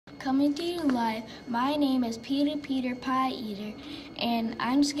coming to you live. My name is Peter Pie Eater, and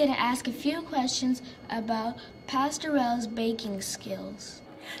I'm just going to ask a few questions about Pastor Wells' baking skills.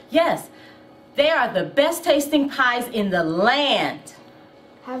 Yes, they are the best tasting pies in the land.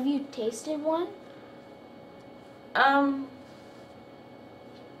 Have you tasted one?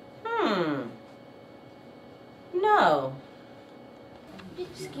 No.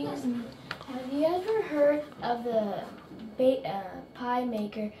 Excuse me. Have you ever heard of the pie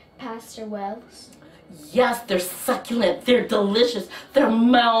maker, Pastor Wells? Yes, they're succulent, they're delicious, they're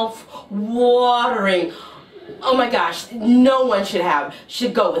mouth-watering. Oh my gosh, no one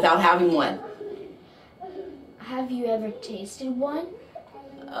should go without having one. Have you ever tasted one?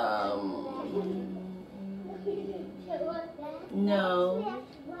 No.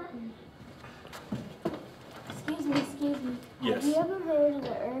 Excuse me. Yes. Have you ever heard of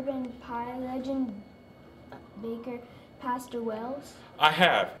the urban pie legend baker, Pastor Wells? I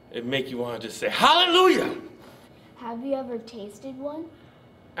have. It make you want to just say, hallelujah! Have you ever tasted one?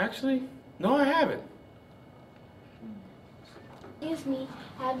 Actually, no, I haven't. Excuse me,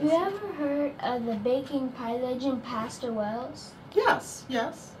 have you ever heard of the baking pie legend, Pastor Wells? Yes,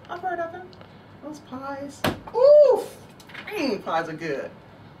 I've heard of him. Those pies. Oof! Pies are good.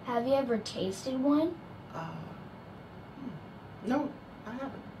 Have you ever tasted one? No, I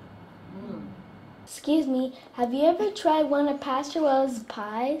haven't. Excuse me, have you ever tried one of Pastor Wells'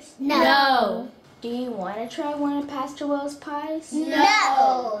 pies? No. Do you want to try one of Pastor Wells' pies?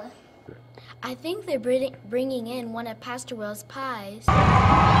 No. I think they're bringing in one of Pastor Wells' pies.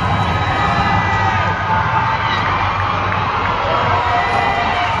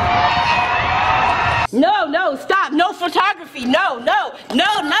 No, stop, no photography, no.